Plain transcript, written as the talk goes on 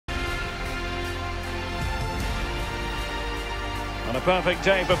And a perfect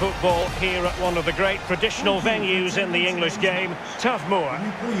day for football here at one of the great traditional venues in the English game, Turf Moor.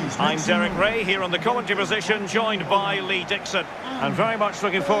 I'm Derek Ray here on the commentary position, joined by Lee Dixon. And very much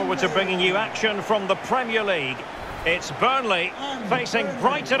looking forward to bringing you action from the Premier League. It's Burnley facing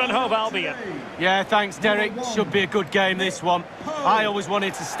Brighton and Hove Albion. Yeah, thanks Derek. Should be a good game, this one. I always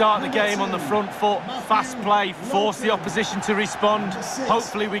wanted to start the game on the front foot, fast play, force the opposition to respond.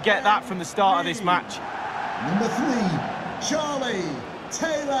 Hopefully we get that from the start of this match. Number 3, Charlie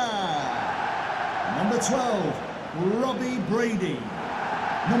Taylor. Number 12, Robbie Brady.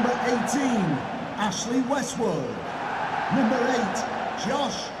 Number 18, Ashley Westwood. Number 8,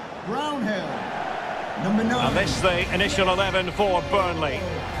 Josh Brownhill. Number 9. And this the initial 11 for Burnley.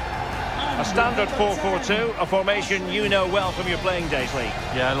 A standard 4-4-2, a formation you know well from your playing days, Lee.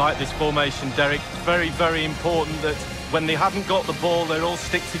 Yeah, I like this formation, Derek. Very, very important that when they haven't got the ball, they all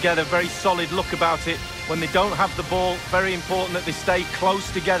stick together. Very solid look about it. When they don't have the ball, very important that they stay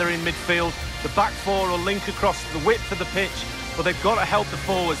close together in midfield. The back four will link across the width of the pitch, but they've got to help the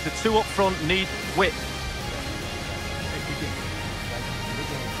forwards. The two up front need width.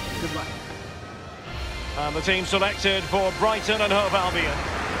 And the team selected for Brighton and Hove Albion.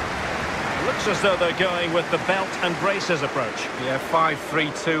 Looks as though they're going with the belt and braces approach. Yeah,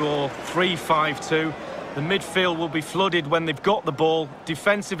 5-3-2 or 3-5-2. The midfield will be flooded when they've got the ball.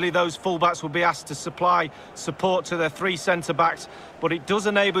 Defensively, those fullbacks will be asked to supply support to their 3 centre-backs, but it does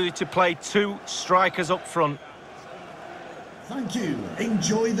enable you to play 2 strikers up front. Thank you.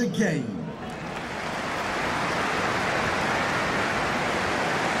 Enjoy the game.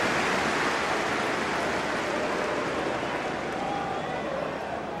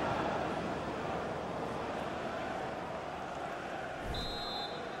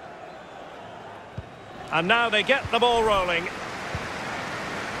 And now they get the ball rolling.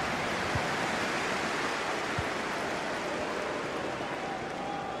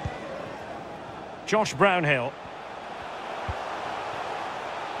 Josh Brownhill.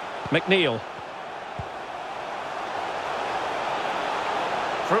 McNeil.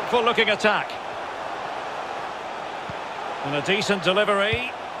 Fruitful looking attack. And a decent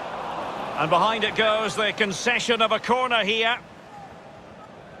delivery. And behind it goes the concession of a corner here.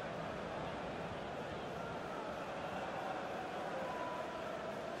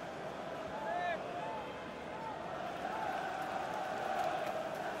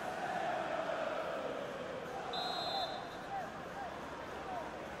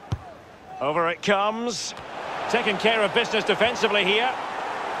 Over it comes. Taking care of business defensively here.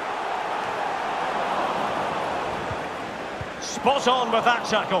 Spot on with that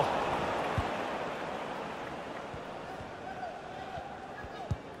tackle.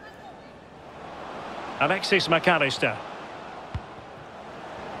 Alexis McAllister.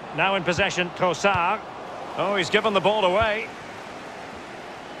 Now in possession, Trossard. Oh, he's given the ball away.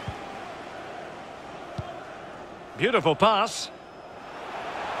 Beautiful pass.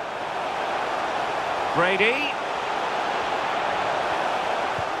 Brady.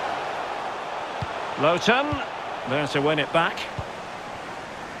 Lowton. There to win it back.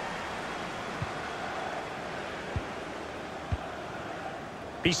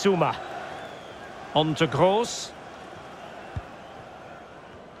 Bissouma. On to Gross.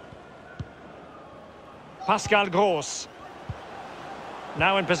 Pascal Gross.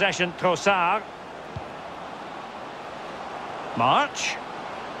 Now in possession, Trossard. March.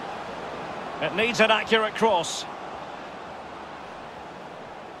 It needs an accurate cross.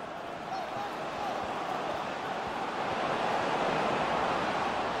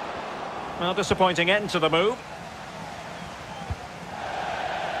 Well, disappointing end to the move.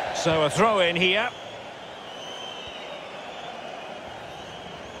 So a throw in here.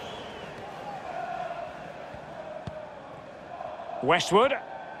 Westwood.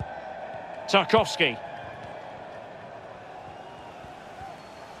 Tarkowski.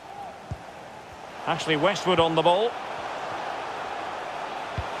 Ashley Westwood on the ball.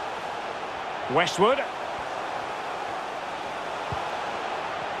 Westwood.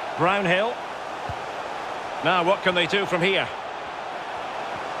 Brownhill. Now what can they do from here?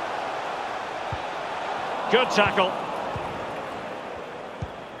 Good tackle.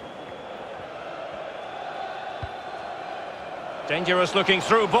 Dangerous looking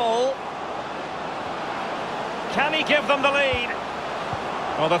through ball. Can he give them the lead?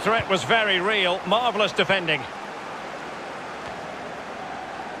 Well, the threat was very real. Marvellous defending.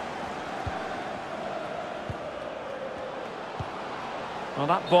 Well,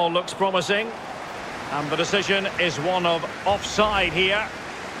 that ball looks promising. And the decision is one of offside here.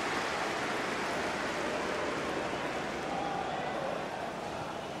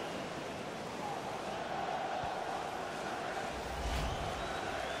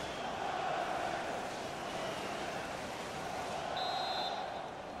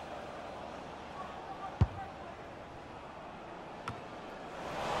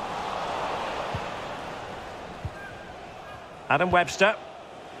 Adam Webster.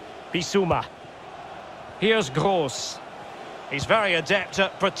 Bissouma. Here's Gross. He's very adept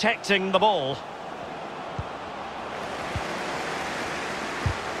at protecting the ball.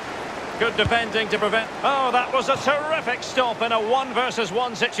 Good defending to prevent... Oh, that was a terrific stop in a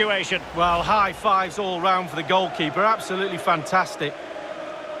 1-versus-1 situation. Well, high fives all round for the goalkeeper. Absolutely fantastic.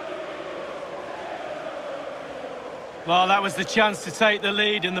 Well, that was the chance to take the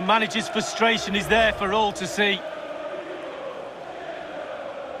lead, and the manager's frustration is there for all to see.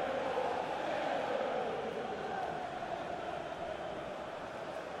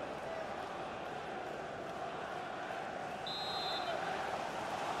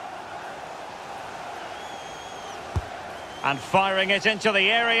 And firing it into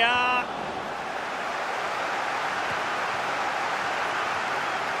the area.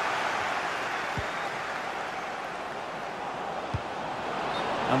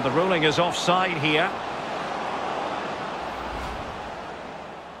 And the ruling is offside here.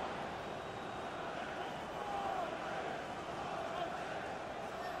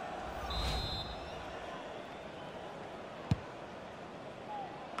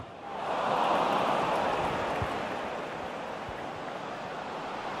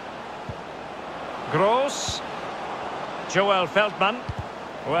 Gross. Joel Feldman.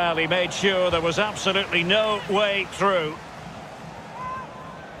 Well, he made sure there was absolutely no way through.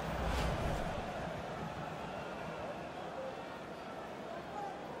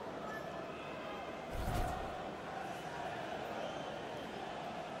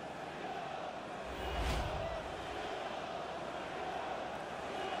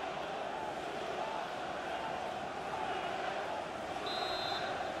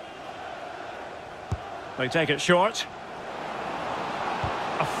 They take it short.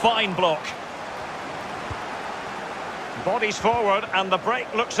 A fine block. Bodies forward and the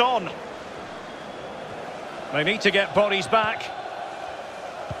break looks on. They need to get bodies back.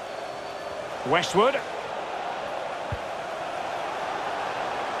 Westwood.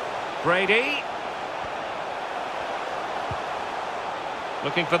 Brady.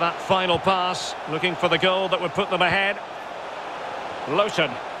 Looking for that final pass. Looking for the goal that would put them ahead. Lowton.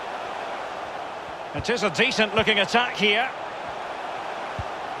 It is a decent-looking attack here.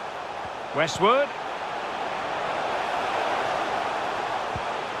 Westwood.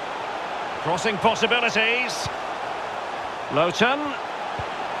 Crossing possibilities. Lowton.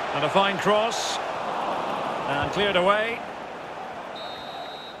 And a fine cross. And cleared away.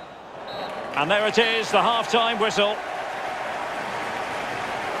 And there it is, the half-time whistle.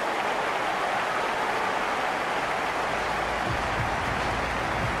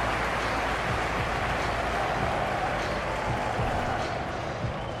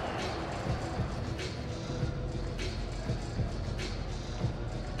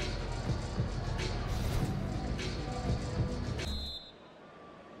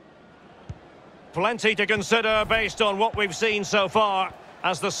 Plenty to consider based on what we've seen so far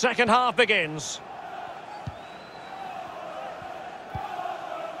as the second half begins.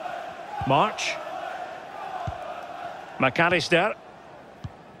 March. McAllister.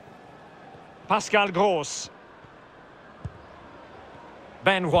 Pascal Gross.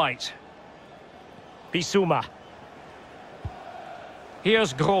 Ben White. Bissouma.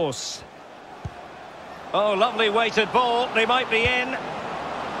 Here's Gross. Oh, lovely weighted ball. They might be in.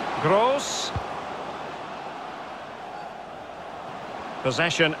 Gross.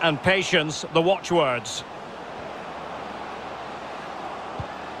 Possession and patience, the watchwords.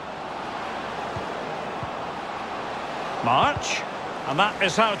 March. And that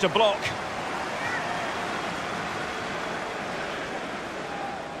is how to block.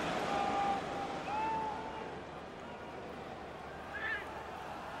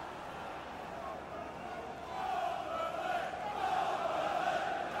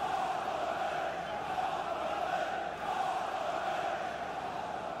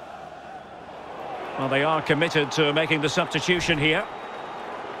 Well, they are committed to making the substitution here.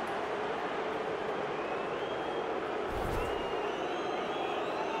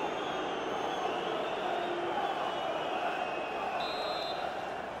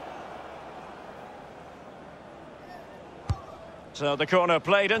 So the corner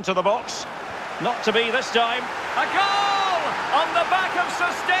played into the box. Not to be this time. A goal! On the back of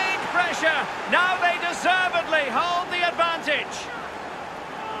sustained pressure. Now they deservedly hold the advantage.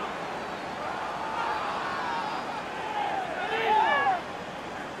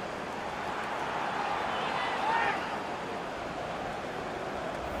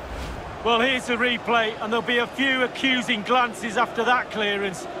 Well, here's the replay, and there'll be a few accusing glances after that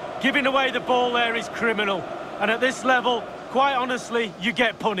clearance. Giving away the ball there is criminal. And at this level, quite honestly, you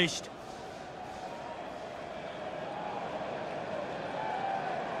get punished.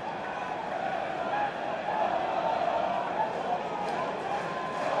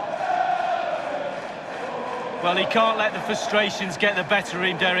 Well, he can't let the frustrations get the better of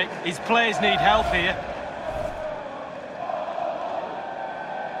him, Derek. His players need help here.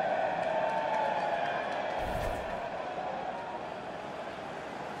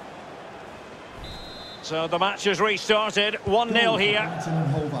 So the match has restarted. 1-0 here. Brighton and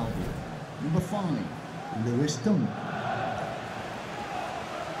Hove Albion. Number 5, Lewis Dunk.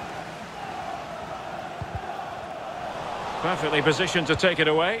 Perfectly positioned to take it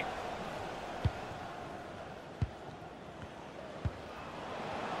away.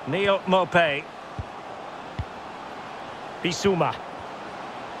 Neil Maupay. Bissouma.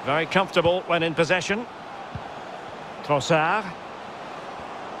 Very comfortable when in possession. Trossard.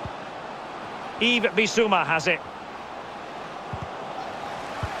 Yves Bissouma has it.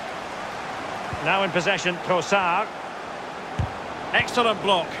 Now in possession, Trossard. Excellent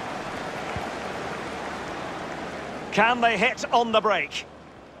block. Can they hit on the break?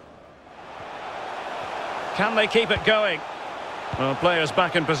 Can they keep it going? Well, players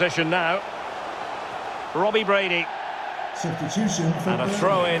back in position now. Robbie Brady. Substitution for And a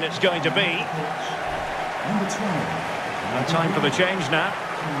throw-in it's going to be. Number 12. And time for the change now.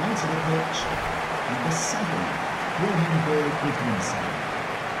 Coming onto the pitch, number 7, Wilhelm Gudmundsson.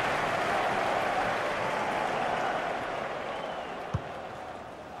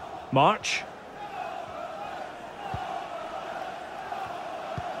 March.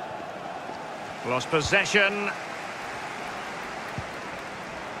 Lost possession.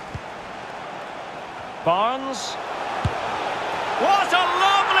 Barnes. What a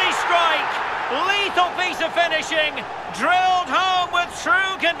lovely strike! Lethal piece of finishing. Drilled home with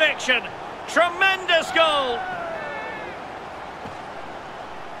true conviction. Tremendous goal.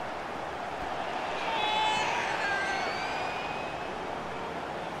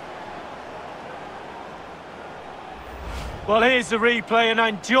 Well, here's the replay, and I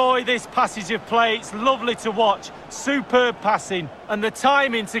enjoy this passage of play. It's lovely to watch. Superb passing, and the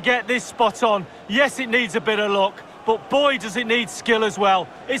timing to get this spot on. Yes, it needs a bit of luck, but boy, does it need skill as well.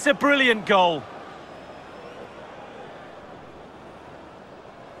 It's a brilliant goal.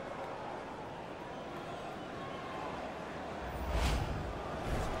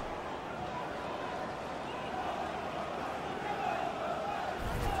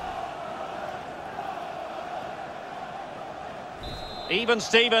 Even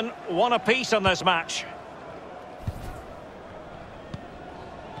Steven, one apiece on this match.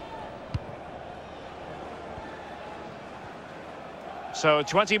 So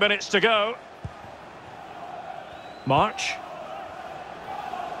 20 minutes to go. March.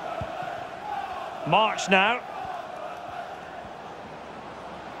 March now.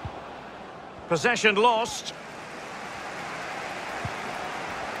 Possession lost.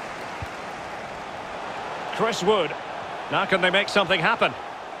 Chris Wood. Now can they make something happen?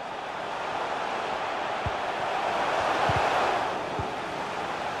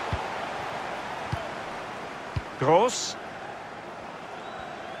 Gross.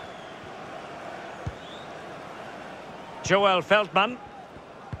 Joel Feldman.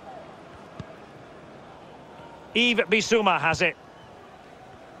 Yves Bissouma has it.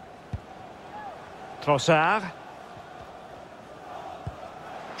 Trossard.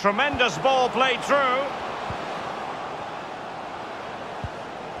 Tremendous ball played through.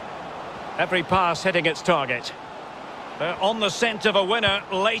 Every pass hitting its target. They're on the scent of a winner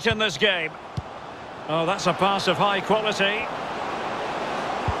late in this game. Oh, that's a pass of high quality.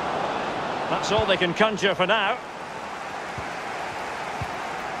 That's all they can conjure for now.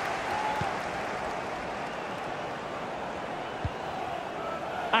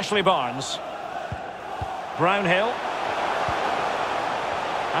 Ashley Barnes. Brownhill.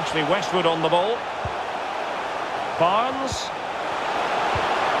 Ashley Westwood on the ball. Barnes.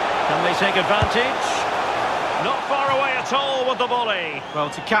 Can they take advantage? Not far away at all with the volley. Well,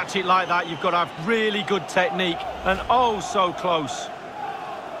 to catch it like that, you've got to have really good technique, and oh, so close.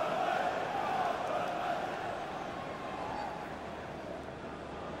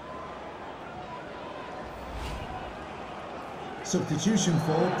 Substitution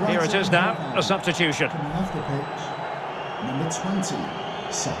for Brighton. Here it is now, a substitution. Coming off the pitch, number 20,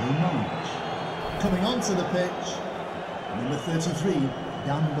 Solly March. Coming onto the pitch, number 33,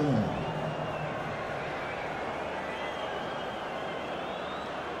 Dan Burn.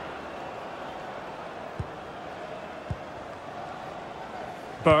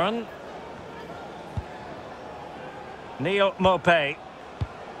 Byrne. Neil Maupay.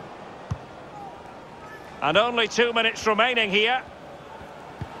 And only 2 minutes remaining here.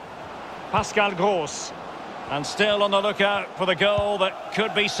 Pascal Gross. And still on the lookout for the goal that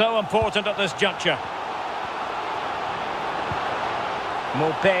could be so important at this juncture.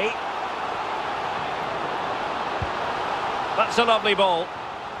 Maupay. That's a lovely ball.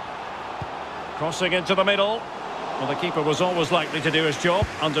 Crossing into the middle. Well, the keeper was always likely to do his job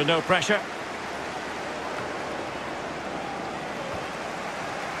under no pressure.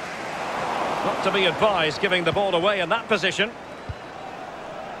 Not to be advised giving the ball away in that position.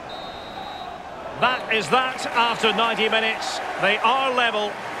 That is that after 90 minutes. They are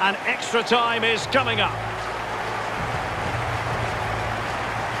level and extra time is coming up.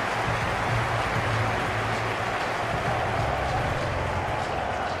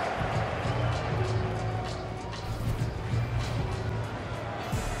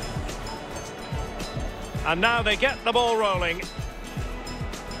 And now they get the ball rolling.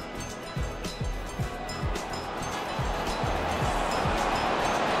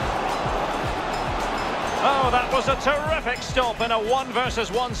 Oh, that was a terrific stop in a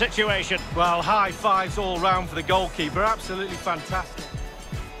 1-versus-1 situation. Well, high fives all round for the goalkeeper. Absolutely fantastic.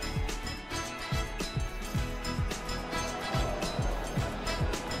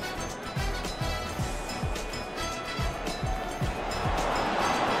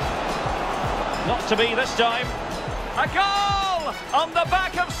 Not to be this time. A goal! On the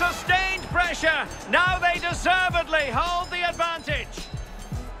back of sustained pressure. Now they deservedly hold the advantage.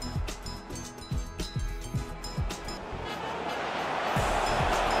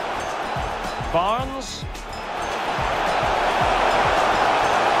 Barnes.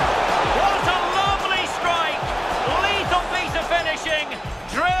 What a lovely strike! Lethal piece of finishing.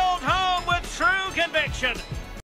 Drilled home with true conviction.